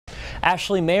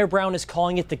Ashley, Mayor Brown is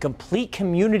calling it the Complete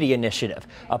Community Initiative,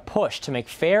 a push to make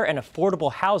fair and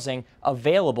affordable housing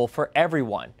available for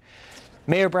everyone.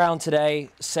 Mayor Brown today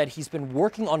said he's been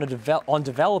working on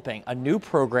developing a new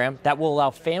program that will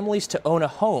allow families to own a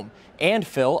home and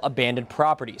fill abandoned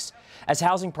properties. As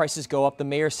housing prices go up, the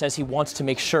mayor says he wants to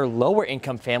make sure lower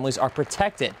income families are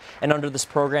protected. And under this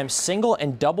program, single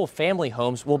and double family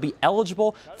homes will be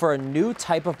eligible for a new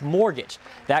type of mortgage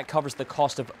that covers the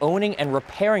cost of owning and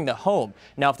repairing the home.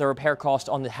 Now, if the repair cost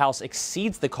on the house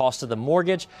exceeds the cost of the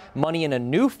mortgage, money in a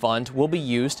new fund will be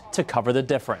used to cover the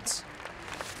difference.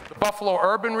 The Buffalo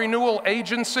Urban Renewal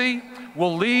Agency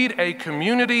will lead a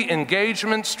community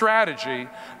engagement strategy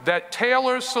that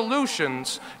tailors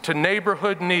solutions to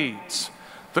neighborhood needs.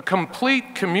 The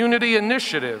Complete Community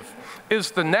Initiative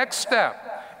is the next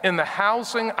step in the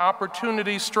housing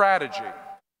opportunity strategy.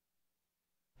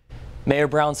 Mayor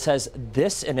Brown says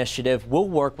this initiative will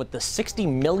work with the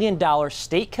 $60 million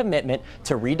state commitment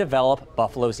to redevelop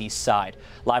Buffalo's East Side.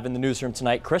 Live in the newsroom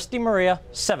tonight, Christy Maria,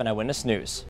 7 Eyewitness News.